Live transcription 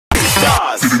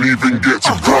bars. Didn't even get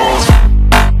to bras.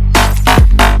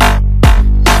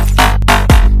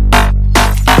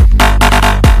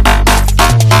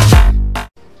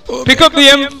 Pick up the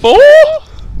M4?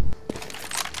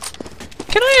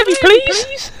 Can I have you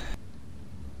please?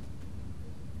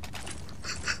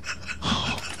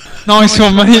 Nice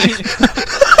one, mate.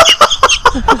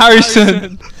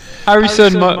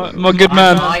 Harrison, my good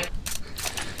man. Are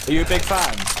you a big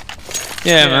fan?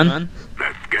 Yeah, man.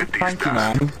 Thank you,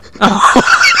 man.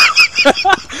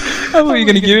 How are you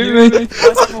gonna give it me? Why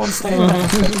is everyone staying there?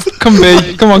 Come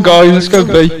B, come on guys, let's go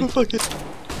B.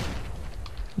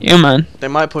 Yeah, man. They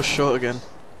might push short again.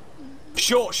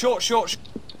 Short. Sure,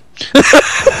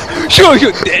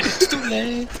 you're dead. It's too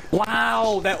late.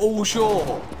 Wow, they're all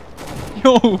short.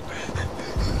 Yo,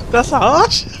 That's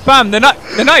harsh. fam, they're not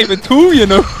even two, you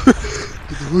know.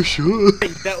 Oh sure.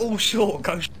 They're all short.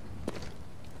 Go.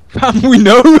 Fam, we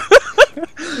know.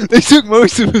 They took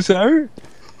most of us out.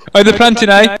 Oh, they're planting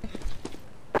A.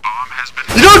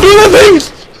 You don't do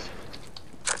anything.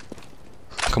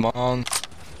 Come on.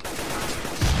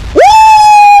 Woo!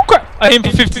 Crap. I aim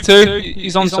for 52.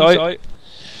 He's on site.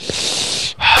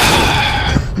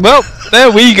 Well,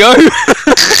 there we go.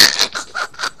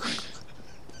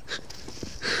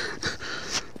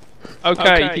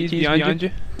 Okay, he's behind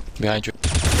you. Behind you.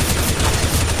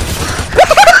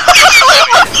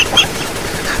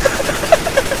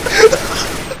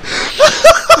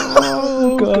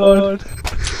 Oh god.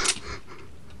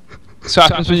 So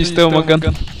happens when you steal my gun.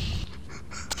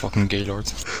 Fucking Gaylord.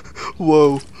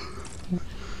 Whoa.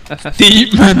 That's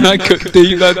deep, man. That cut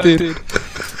deep, that did.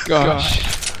 Gosh.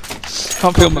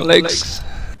 Can't feel my legs.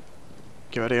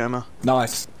 Get ready, Emma.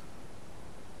 Nice.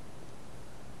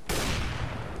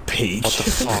 Peach. What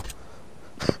the fuck?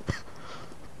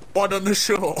 One on the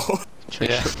shore.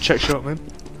 Check shot, man.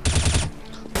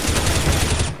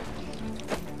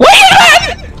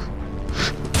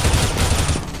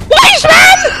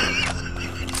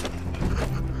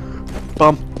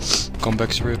 Bum. Come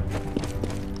back through.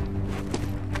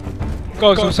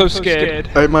 Guys, I'm so scared.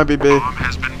 Oh, it might be B.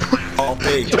 Oh,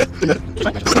 big.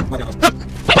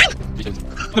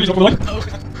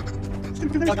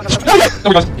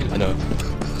 I know.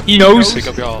 He knows. Pick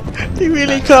up your all. He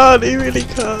really can't. He really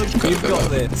can't. You've got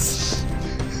this.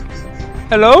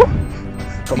 Hello?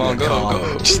 Come on,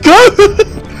 go. Just go.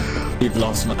 You've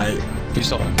lost, mate. You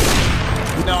saw him.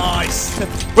 Nice.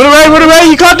 Run away.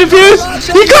 You can't defuse.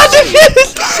 You can't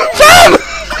defuse. Sam.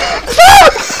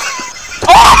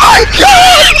 Oh my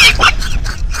god!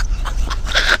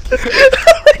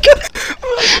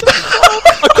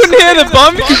 I couldn't hear the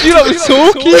bomb because you lot was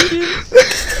talking.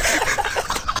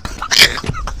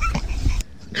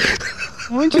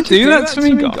 Why'd you do that to me,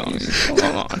 guys?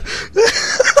 Come on.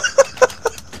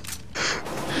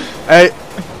 Hey.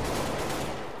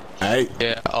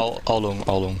 Yeah, all long.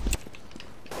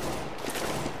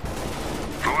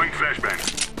 Throwing flashbang.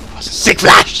 Sick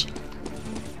flash.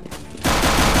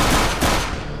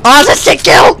 Oh, that's a sick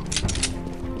kill.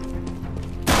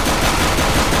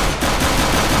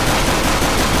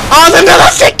 Oh, that's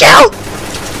another sick kill.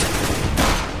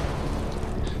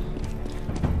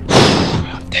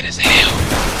 I'm dead as hell.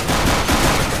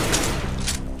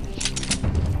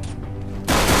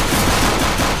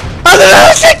 Oh, that's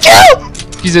another sick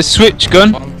kill. He's a switch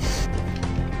gun.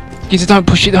 He's a don't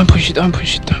push it.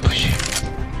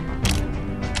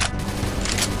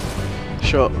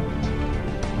 Shot.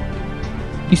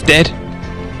 He's dead.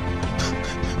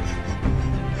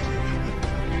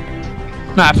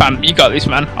 Nah, fam, you got this,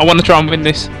 man. I want to try and win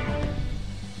this.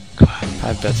 I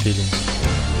have bad feelings.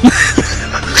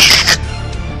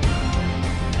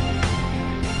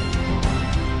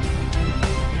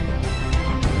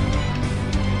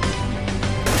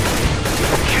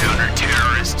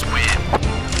 Counter-terrorists win.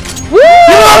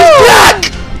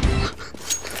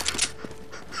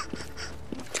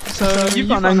 So you've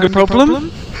got an anger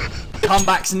problem?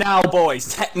 Comebacks now,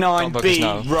 boys. Tech 9B.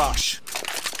 now. Rush.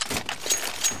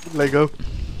 Lego.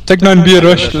 Take 9B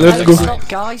rush, let's go. Stop,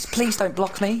 guys, please don't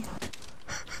block me.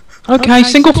 Okay,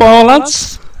 single file,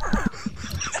 lads.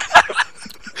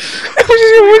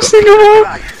 Single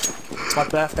file. It's my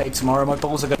birthday tomorrow. My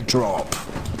balls are gonna drop.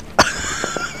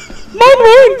 Mine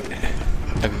won't.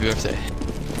 Happy birthday.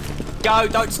 Go!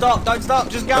 Don't stop!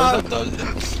 Just go!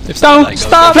 Don't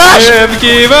stop, never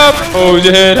give up. Hold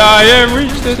your head high and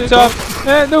reach the top.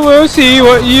 Let the world see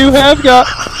what you have got.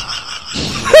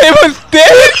 It was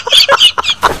dead.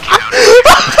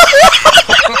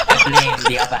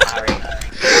 The other Harry.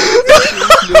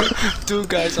 Two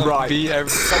guys on Right. B.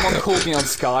 Someone called me on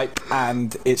Skype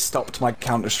and it stopped my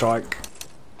Counter-Strike.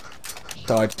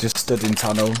 So I just stood in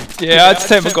tunnel. Yeah, I had to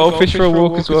take my goldfish for a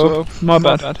walk as well. My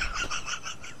bad.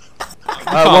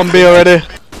 1B already.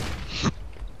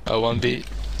 Oh, 1B.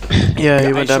 Yeah,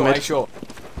 he went down Hey, mid. short.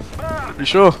 You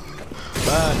sure?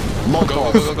 Mod Go,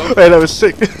 call. go, go, go. Hey, that was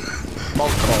sick.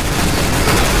 Mod call.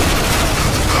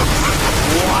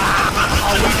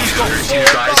 There's you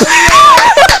guys.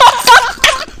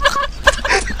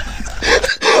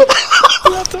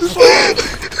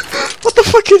 What the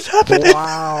fuck is happening?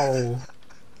 Wow.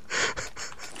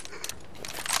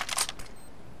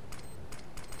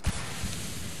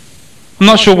 I'm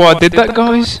not sure why I did that,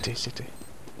 guys.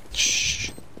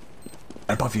 Shh.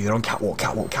 Above you, you're on catwalk,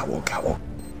 catwalk, catwalk, catwalk.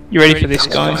 You ready for this,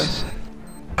 guys?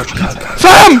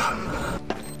 Fam!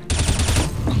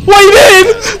 What are you doing?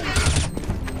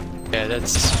 Yeah,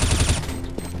 that's.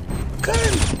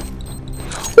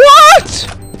 What?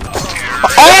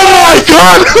 Oh my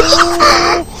god!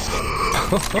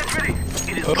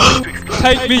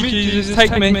 Take me, Jesus,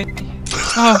 take me.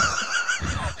 Oh.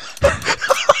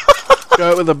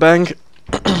 Go out with a bang.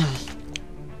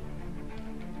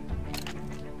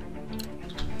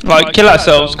 Like, kill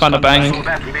ourselves, kind of bang.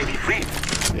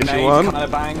 If you want. Kind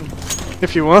of bang.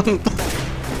 If you want.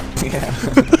 Yeah.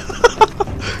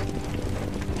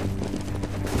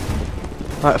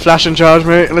 Right, flash and charge,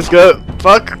 mate. Let's go.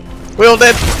 Fuck. We all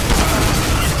dead.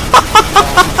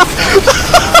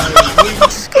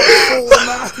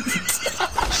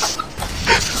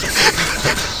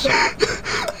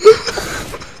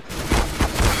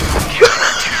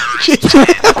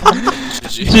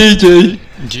 GG.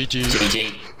 GG.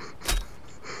 GG.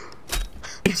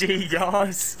 GG,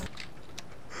 guys.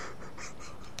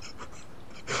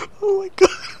 Oh my god.